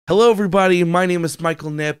Hello everybody, my name is Michael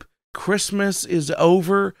Nip. Christmas is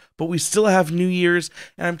over, but we still have New Year's,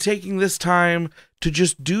 and I'm taking this time to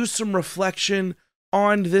just do some reflection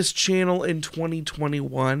on this channel in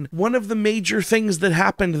 2021. One of the major things that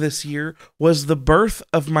happened this year was the birth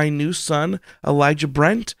of my new son, Elijah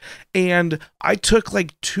Brent, and I took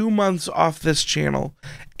like 2 months off this channel.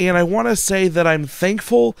 And I want to say that I'm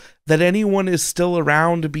thankful that anyone is still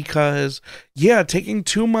around because, yeah, taking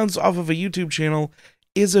 2 months off of a YouTube channel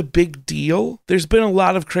is a big deal. There's been a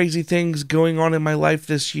lot of crazy things going on in my life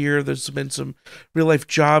this year. There's been some real life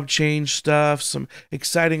job change stuff, some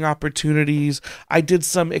exciting opportunities. I did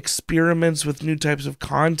some experiments with new types of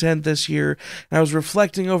content this year, and I was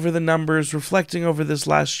reflecting over the numbers, reflecting over this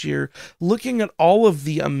last year, looking at all of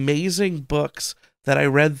the amazing books that I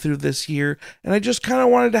read through this year, and I just kind of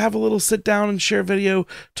wanted to have a little sit down and share video,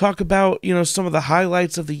 talk about, some of the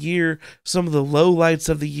highlights of the year, some of the lowlights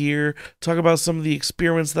of the year, talk about some of the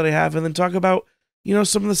experiments that I have, and then talk about,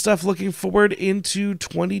 some of the stuff looking forward into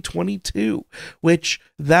 2022, which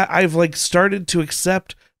that I've started to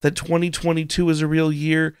accept that 2022 is a real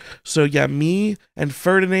year. So yeah, me and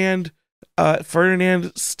Ferdinand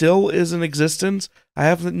still is in existence. I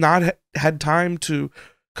have not had time to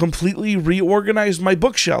completely reorganize my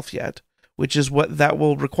bookshelf yet, which is what that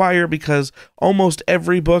will require because almost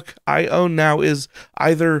every book I own now is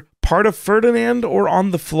either part of Ferdinand or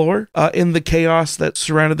on the floor in the chaos that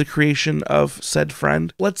surrounded the creation of said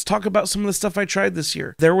friend. Let's talk about some of the stuff I tried this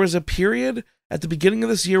year. There was a period at the beginning of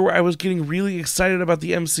this year where I was getting really excited about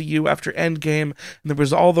the MCU after Endgame, and there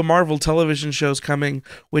was all the Marvel television shows coming,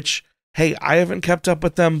 which, hey, I haven't kept up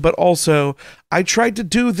with them, but also I tried to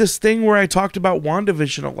do this thing where I talked about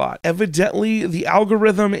WandaVision a lot. Evidently, the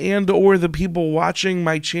algorithm and or the people watching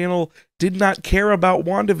my channel did not care about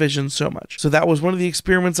WandaVision so much. So that was one of the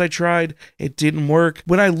experiments I tried. It didn't work.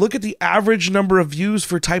 When I look at the average number of views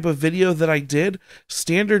for type of video that I did,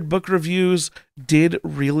 standard book reviews did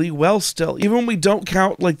really well still. Even when we don't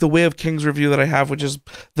count the Way of Kings review that I have, which is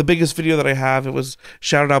the biggest video that I have. It was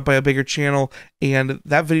shouted out by a bigger channel, and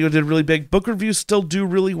that video did really big. Book reviews still do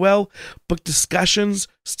really well. Book discussions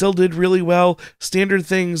still did really well. Standard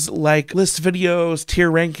things like list videos,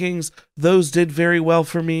 tier rankings, those did very well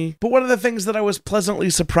for me. But one of the things that I was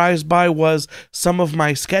pleasantly surprised by was some of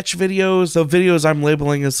my sketch videos. The videos I'm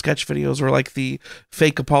labeling as sketch videos were like the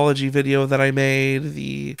fake apology video that I made,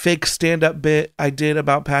 the fake stand-up bit I did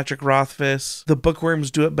about Patrick Rothfuss, the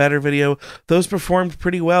Bookworms Do It Better video. Those performed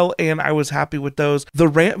pretty well, and I was happy with those. The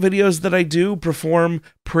rant videos that I do perform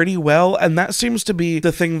pretty well, and that seems to be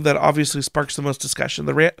the thing that obviously sparks the most discussion.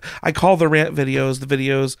 I call the rant videos the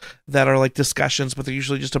videos that are like discussions, but they're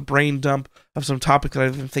usually just a brain dump of some topic that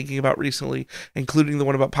I've been thinking about recently, including the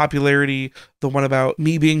one about popularity, the one about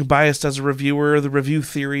me being biased as a reviewer, the review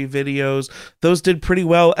theory videos. Those did pretty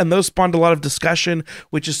well, and those spawned a lot of discussion,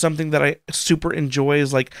 which is something that I super enjoy,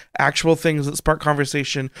 is like actual things that spark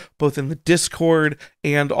conversation, both in the Discord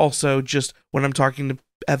and also just when I'm talking to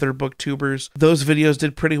other booktubers. Those videos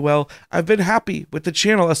did pretty well. I've been happy with the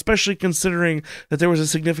channel, especially considering that there was a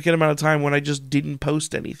significant amount of time when I just didn't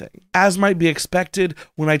post anything. As might be expected,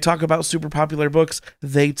 when I talk about super popular books,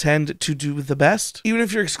 they tend to do the best. Even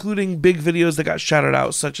if you're excluding big videos that got shouted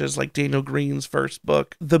out, such as like Daniel Green's first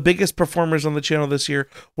book, the biggest performers on the channel this year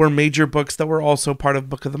were major books that were also part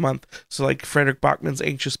of Book of the Month. So like Frederick Bachman's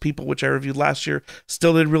Anxious People, which I reviewed last year,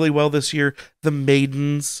 still did really well this year. The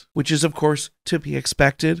Maidens, which is of course to be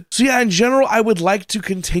expected. So yeah, in general, I would like to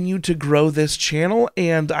continue to grow this channel,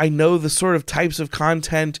 and I know the sort of types of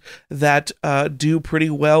content that do pretty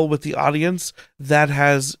well with the audience that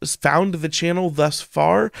has found the channel thus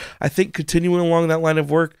far. I think continuing along that line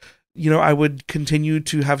of work, I would continue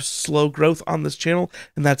to have slow growth on this channel,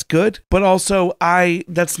 and that's good. But also,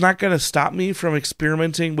 that's not going to stop me from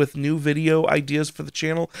experimenting with new video ideas for the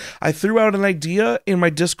channel. I threw out an idea in my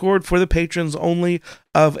Discord for the patrons only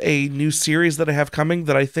of a new series that I have coming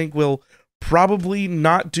that I think will probably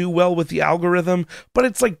not do well with the algorithm, but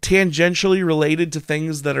it's like tangentially related to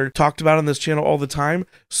things that are talked about on this channel all the time.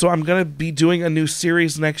 So I'm going to be doing a new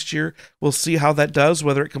series next year. We'll see how that does,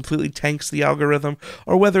 whether it completely tanks the algorithm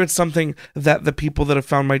or whether it's something that the people that have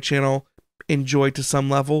found my channel enjoy to some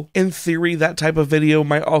level. In theory, that type of video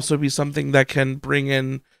might also be something that can bring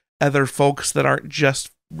in other folks that aren't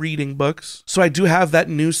just reading books. So I do have that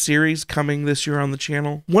new series coming this year on the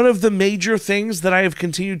channel. One of the major things that I have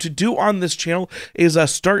continued to do on this channel is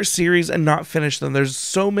start series and not finish them. There's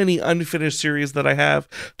so many unfinished series that I have.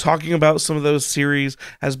 Talking about some of those series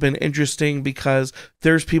has been interesting because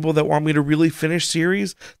there's people that want me to really finish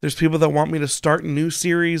series. There's people that want me to start new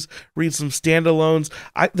series, read some standalones.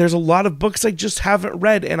 There's a lot of books I just haven't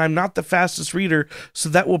read, and I'm not the fastest reader, so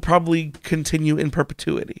that will probably continue in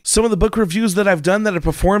perpetuity. Some of the book reviews that I've done that have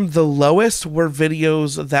performed the lowest were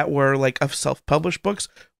videos that were like of self-published books,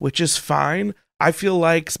 which is fine. I feel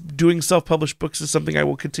like doing self-published books is something I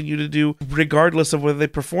will continue to do regardless of whether they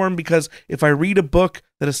perform, because if I read a book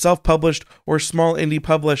that is self-published or small indie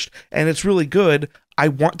published and it's really good, I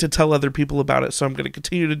want to tell other people about it. So I'm going to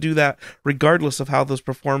continue to do that regardless of how those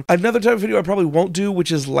perform. Another type of video I probably won't do,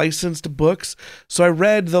 which is licensed books. So I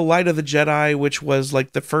read The Light of the Jedi, which was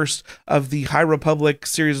like the first of the High Republic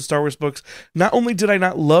series of Star Wars books. Not only did I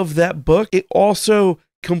not love that book, it also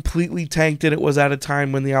completely tanked, and it was at a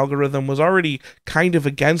time when the algorithm was already kind of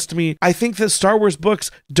against me. I think that Star Wars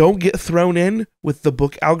books don't get thrown in with the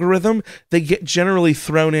book algorithm. They get generally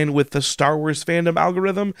thrown in with the Star Wars fandom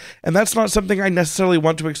algorithm, and that's not something I necessarily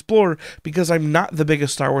want to explore because I'm not the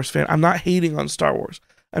biggest Star Wars fan. I'm not hating on Star Wars.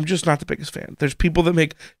 I'm just not the biggest fan. There's people that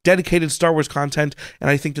make dedicated Star Wars content,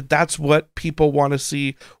 and I think that that's what people want to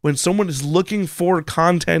see. When someone is looking for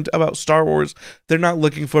content about Star Wars, they're not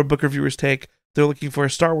looking for a book reviewer's take. They're looking for a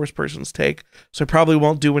Star Wars person's take. So I probably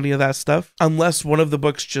won't do any of that stuff unless one of the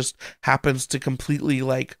books just happens to completely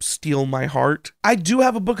like steal my heart. I do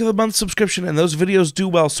have a Book of the Month subscription, and those videos do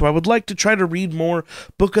well. So I would like to try to read more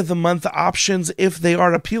Book of the Month options if they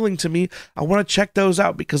are appealing to me. I want to check those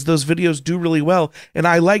out because those videos do really well. And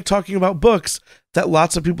I like talking about books that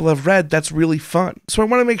lots of people have read. That's really fun. So I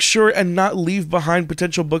want to make sure and not leave behind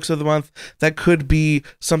potential books of the month that could be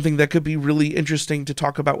something that could be really interesting to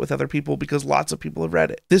talk about with other people because lots of people have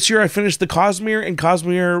read it. This year I finished the Cosmere, and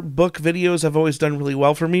Cosmere book videos have always done really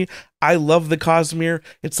well for me. I love the Cosmere.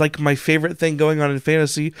 It's like my favorite thing going on in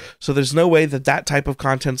fantasy, so there's no way that that type of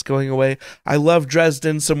content's going away. I love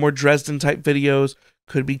Dresden. Some more Dresden type videos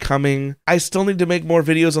could be coming. I still need to make more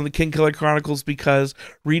videos on the Kingkiller Chronicles because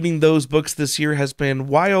reading those books this year has been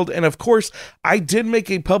wild. And of course, I did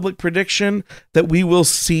make a public prediction that we will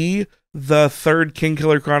see the third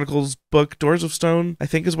Kingkiller Chronicles book, Doors of Stone, I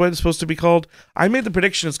think is what it's supposed to be called. I made the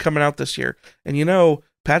prediction it's coming out this year. And you know,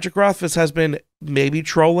 Patrick Rothfuss has been maybe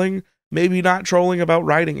trolling, maybe not trolling about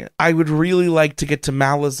writing it. I would really like to get to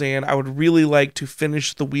Malazan. I would really like to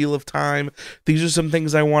finish The Wheel of Time. These are some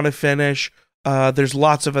things I want to finish. There's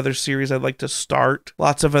lots of other series I'd like to start,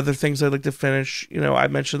 lots of other things I'd like to finish. You know, I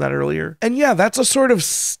mentioned that earlier. And yeah, that's a sort of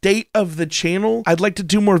state of the channel. I'd like to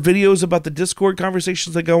do more videos about the Discord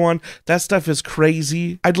conversations that go on. That stuff is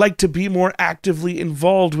crazy. I'd like to be more actively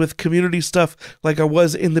involved with community stuff like I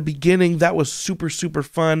was in the beginning. That was super, super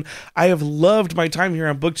fun. I have loved my time here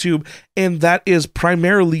on BookTube, and that is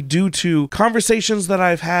primarily due to conversations that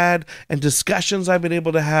I've had and discussions I've been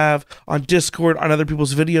able to have on Discord, on other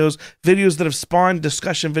people's videos that have spawned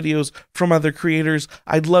discussion videos from other creators.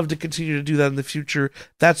 I'd love to continue to do that in the future.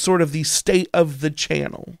 That's sort of the state of the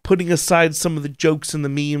channel. Putting aside some of the jokes and the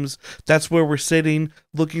memes, that's where we're sitting.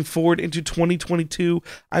 Looking forward into 2022.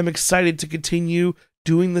 I'm excited to continue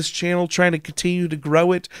doing this channel, trying to continue to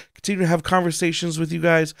grow it, continue to have conversations with you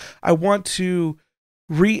guys. I want to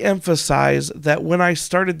re-emphasize that when I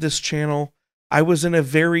started this channel, I was in a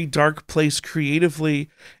very dark place creatively,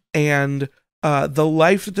 and the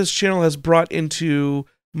life that this channel has brought into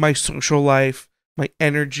my social life, my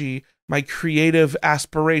energy, my creative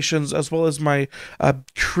aspirations, as well as my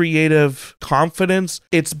creative confidence,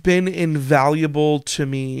 it's been invaluable to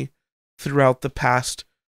me throughout the past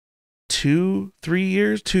 2.5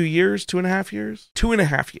 years.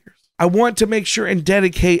 2.5 years. I want to make sure and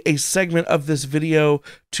dedicate a segment of this video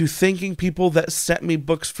to thanking people that sent me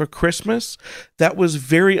books for Christmas. That was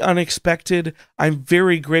very unexpected. I'm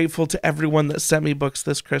very grateful to everyone that sent me books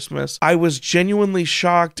this Christmas. I was genuinely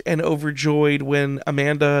shocked and overjoyed when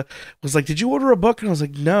Amanda was like, "Did you order a book?" And I was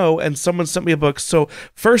like, "No," and someone sent me a book. So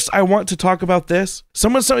first, I want to talk about this.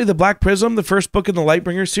 Someone sent me The Black Prism, the first book in the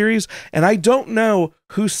Lightbringer series, and I don't know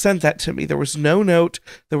who sent that to me. There was no note.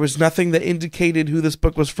 There was nothing that indicated who this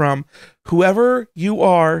book was from. Whoever you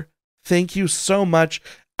are, thank you so much.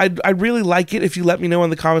 I'd really like it if you let me know in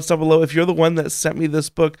the comments down below if you're the one that sent me this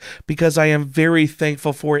book, because I am very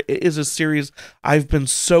thankful for it. It is a series I've been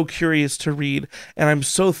so curious to read, and I'm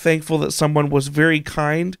so thankful that someone was very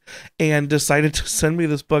kind and decided to send me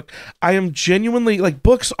this book. I am genuinely, like,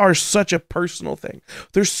 books are such a personal thing.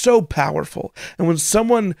 They're so powerful, and when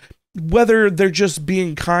someone whether they're just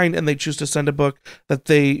being kind and they choose to send a book that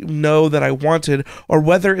they know that I wanted, or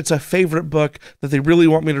whether it's a favorite book that they really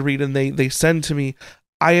want me to read and they send to me,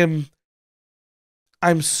 I'm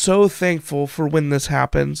so thankful for when this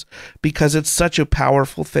happens, because it's such a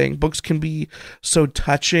powerful thing. Books can be so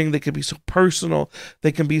touching, they can be so personal,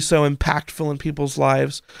 they can be so impactful in people's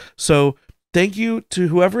lives. So thank you to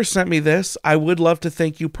whoever sent me this. I would love to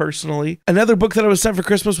thank you personally. Another book that I was sent for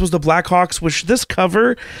Christmas was The Blackhawks, which this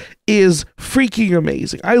cover is freaking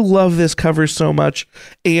amazing. I love this cover so much.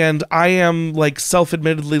 And I am like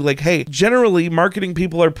self-admittedly like, hey, generally marketing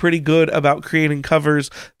people are pretty good about creating covers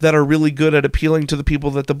that are really good at appealing to the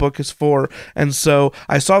people that the book is for. And so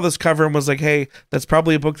I saw this cover and was like, hey, that's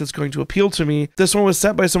probably a book that's going to appeal to me. This one was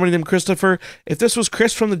sent by somebody named Christopher. If this was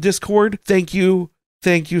Chris from the Discord, thank you.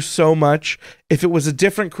 Thank you so much. If it was a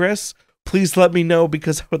different Chris, please let me know,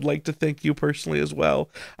 because I would like to thank you personally as well.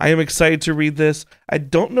 I am excited to read this. I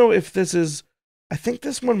don't know if this is, I think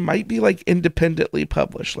this one might be like independently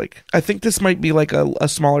published. Like, I think this might be like a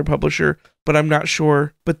smaller publisher, but I'm not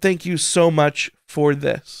sure. But thank you so much for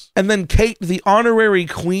this. And then Kate, the honorary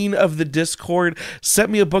queen of the Discord, sent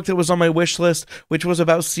me a book that was on my wish list, which was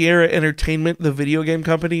about Sierra Entertainment, the video game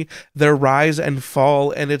company, their rise and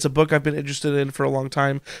fall. And it's a book I've been interested in for a long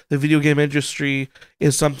time. The video game industry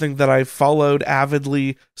is something that I've followed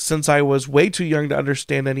avidly since I was way too young to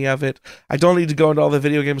understand any of it. I don't need to go into all the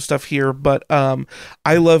video game stuff here, but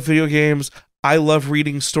I love video games. I love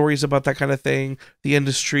reading stories about that kind of thing, the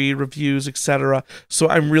industry, reviews, etc. So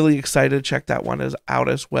I'm really excited to check that one out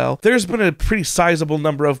as well. There's been a pretty sizable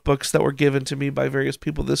number of books that were given to me by various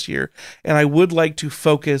people this year, and I would like to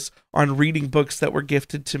focus on reading books that were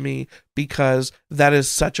gifted to me, because that is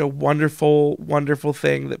such a wonderful, wonderful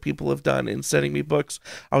thing that people have done in sending me books.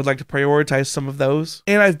 I would like to prioritize some of those,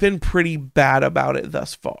 and I've been pretty bad about it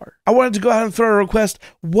thus far. I wanted to go ahead and throw a request.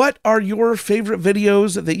 What are your favorite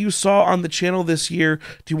videos that you saw on the channel this year?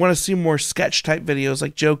 Do you want to see more sketch type videos,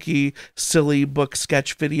 like jokey, silly book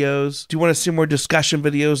sketch videos? Do you want to see more discussion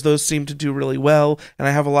videos? Those seem to do really well, and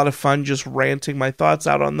I have a lot of fun just ranting my thoughts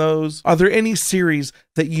out on those. Are there any series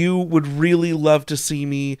that you would really love to see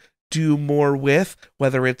me do more with,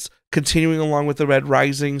 whether it's continuing along with the Red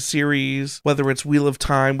Rising series, whether it's Wheel of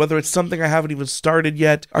Time, whether it's something I haven't even started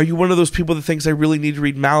yet? Are you one of those people that thinks I really need to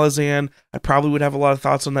read Malazan? I probably would have a lot of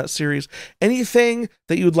thoughts on that series. Anything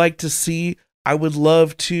that you would like to see, I would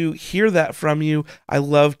love to hear that from you. I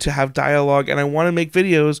love to have dialogue, and I want to make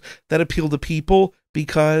videos that appeal to people,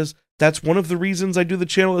 because that's one of the reasons I do the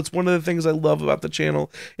channel. It's one of the things I love about the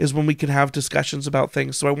channel, is when we can have discussions about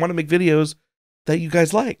things. So I want to make videos that you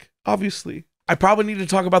guys like, obviously. I probably need to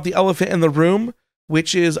talk about The Elephant in the Room,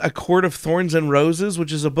 which is A Court of Thorns and Roses,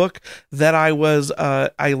 which is a book that I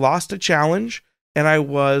lost a challenge, and I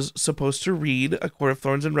was supposed to read A Court of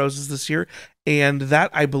Thorns and Roses this year. And that,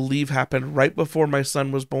 I believe, happened right before my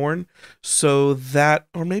son was born. So that,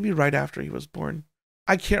 or maybe right after he was born.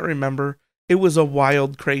 I can't remember. It was a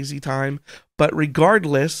wild, crazy time. But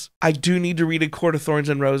regardless, I do need to read A Court of Thorns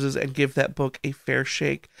and Roses and give that book a fair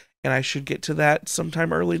shake. And I should get to that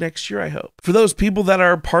sometime early next year, I hope. For those people that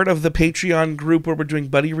are part of the Patreon group where we're doing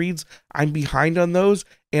buddy reads, I'm behind on those,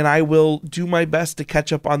 and I will do my best to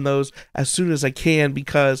catch up on those as soon as I can,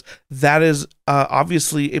 because that is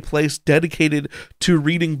obviously a place dedicated to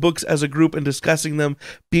reading books as a group and discussing them.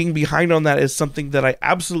 Being behind on that is something that I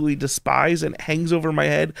absolutely despise, and it hangs over my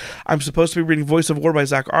head. I'm supposed to be reading Voice of War by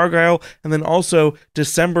Zach Argyle, and then also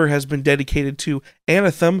December has been dedicated to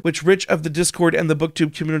Anathem, which Rich of the Discord and the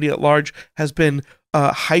BookTube community at large has been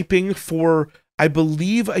hyping for, I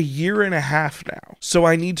believe, a year and a half now. So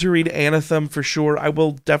I need to read Anathem for sure. I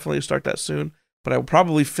will definitely start that soon, but I will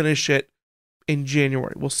probably finish it in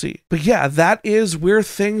January. We'll see. But yeah, that is where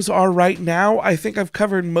things are right now. I think I've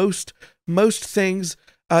covered most things.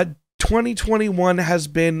 2021 has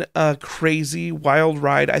been a crazy, wild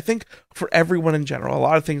ride, I think, for everyone in general. A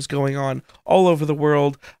lot of things going on all over the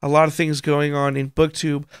world, a lot of things going on in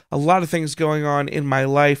BookTube, a lot of things going on in my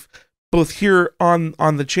life, both here on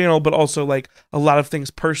the channel, but also like a lot of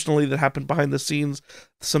things personally that happened behind the scenes,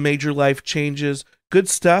 some major life changes, good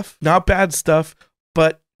stuff, not bad stuff,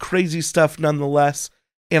 but crazy stuff nonetheless.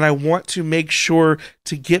 And I want to make sure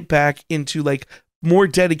to get back into like more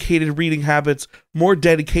dedicated reading habits, more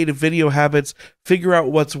dedicated video habits, figure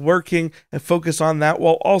out what's working and focus on that,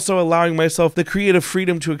 while also allowing myself the creative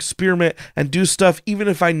freedom to experiment and do stuff, even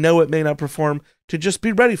if I know it may not perform, to just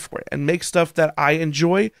be ready for it and make stuff that I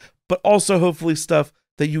enjoy, but also hopefully stuff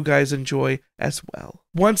that you guys enjoy as well.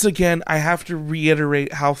 Once again, I have to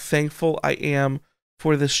reiterate how thankful I am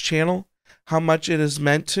for this channel, how much it has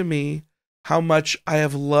meant to me, how much I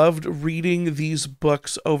have loved reading these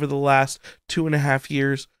books over the last 2.5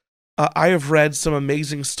 years. I have read some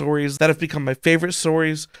amazing stories that have become my favorite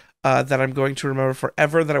stories, that I'm going to remember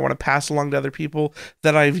forever, that I want to pass along to other people,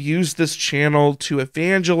 that I've used this channel to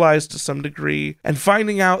evangelize to some degree. And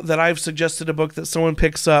finding out that I've suggested a book that someone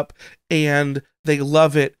picks up and they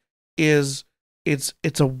love it is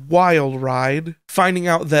it's a wild ride. Finding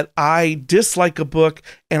out that I dislike a book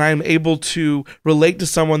and I'm able to relate to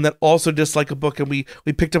someone that also disliked a book and we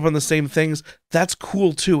picked up on the same things, that's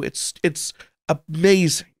cool too. It's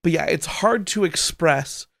amazing. But yeah, it's hard to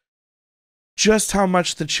express just how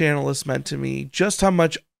much the channel has meant to me, just how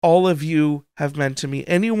much all of you have meant to me.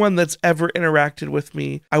 Anyone that's ever interacted with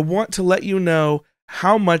me, I want to let you know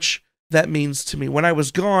how much that means to me. When I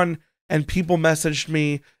was gone and people messaged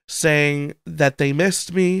me saying that they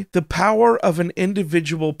missed me, the power of an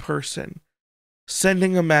individual person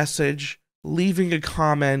sending a message, leaving a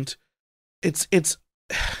comment, it's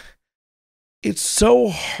so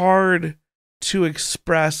hard to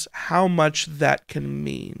express how much that can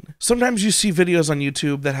mean. Sometimes you see videos on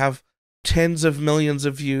YouTube that have tens of millions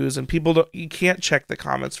of views and you can't check the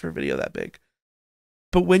comments for a video that big.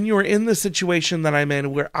 But when you're in the situation that I'm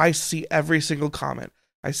in, where I see every single comment,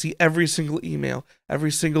 I see every single email,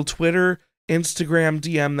 every single Twitter, Instagram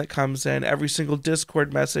DM that comes in, every single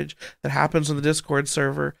Discord message that happens on the Discord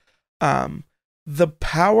server, the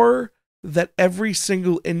power that every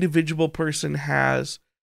single individual person has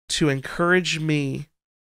to encourage me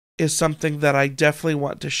is something that I definitely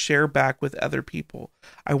want to share back with other people.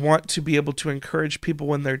 I want to be able to encourage people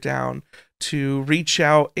when they're down, to reach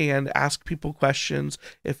out and ask people questions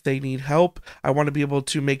if they need help. I want to be able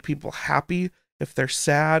to make people happy if they're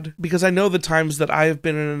sad, because I know the times that I have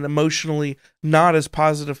been in an emotionally not as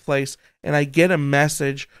positive place and I get a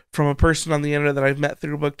message from a person on the internet that I've met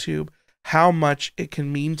through BookTube, how much it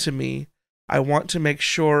can mean to me. I want to make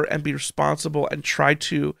sure and be responsible and try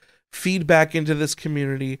to feed back into this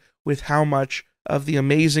community with how much of the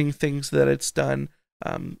amazing things that it's done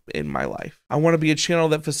in my life. I want to be a channel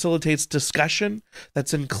that facilitates discussion,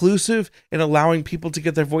 that's inclusive in allowing people to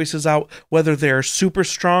get their voices out, whether they're super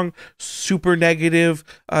strong, super negative,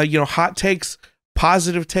 hot takes,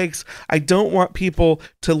 positive takes. I don't want people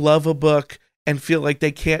to love a book and feel like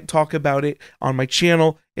they can't talk about it on my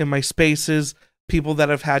channel, in my spaces. People that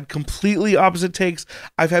have had completely opposite takes.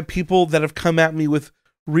 I've had people that have come at me with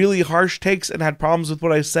really harsh takes and had problems with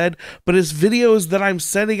what I said, but it's videos that I'm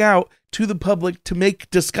sending out to the public to make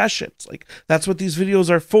discussions. Like, that's what these videos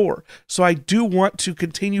are for. So I do want to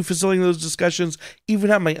continue facilitating those discussions,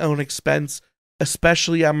 even at my own expense,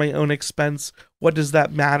 especially at my own expense. What does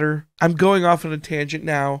that matter? I'm going off on a tangent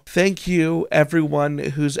now. Thank you, everyone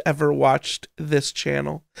who's ever watched this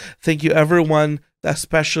channel. Thank you, everyone,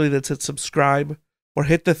 especially that's hit subscribe or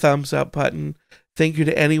hit the thumbs up button. Thank you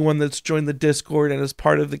to anyone that's joined the Discord and is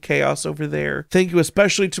part of the chaos over there. Thank you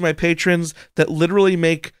especially to my patrons that literally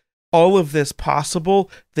make all of this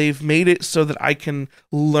possible. They've made it so that I can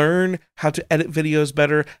learn how to edit videos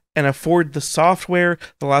better and afford the software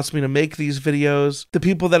that allows me to make these videos. The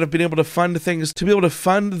people that have been able to fund things, to be able to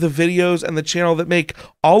fund the videos and the channel that make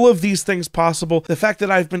all of these things possible. The fact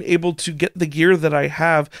that I've been able to get the gear that I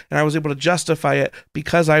have and I was able to justify it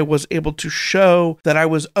because I was able to show that I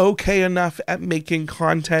was okay enough at making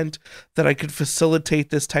content that I could facilitate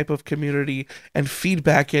this type of community and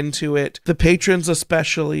feedback into it. The patrons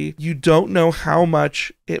especially, you don't know how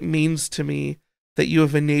much it means to me that you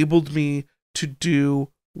have enabled me to do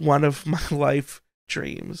one of my life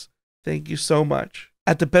dreams. Thank you so much.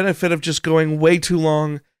 At the benefit of just going way too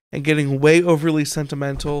long and getting way overly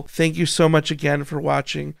sentimental, thank you so much again for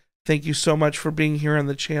watching. Thank you so much for being here on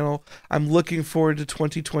the channel. I'm looking forward to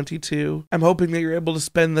 2022. I'm hoping that you're able to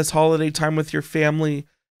spend this holiday time with your family.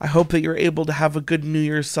 I hope that you're able to have a good New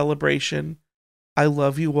Year's celebration. I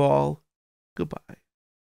love you all. Goodbye.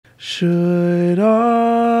 Should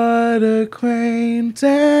odd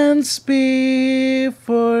acquaintance be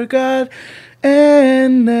forgot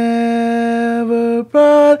and never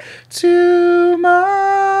brought to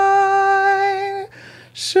mind?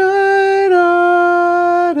 Should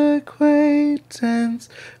odd acquaintance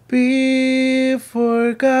be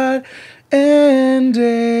forgot and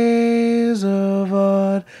days of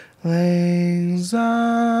odd lang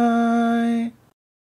syne?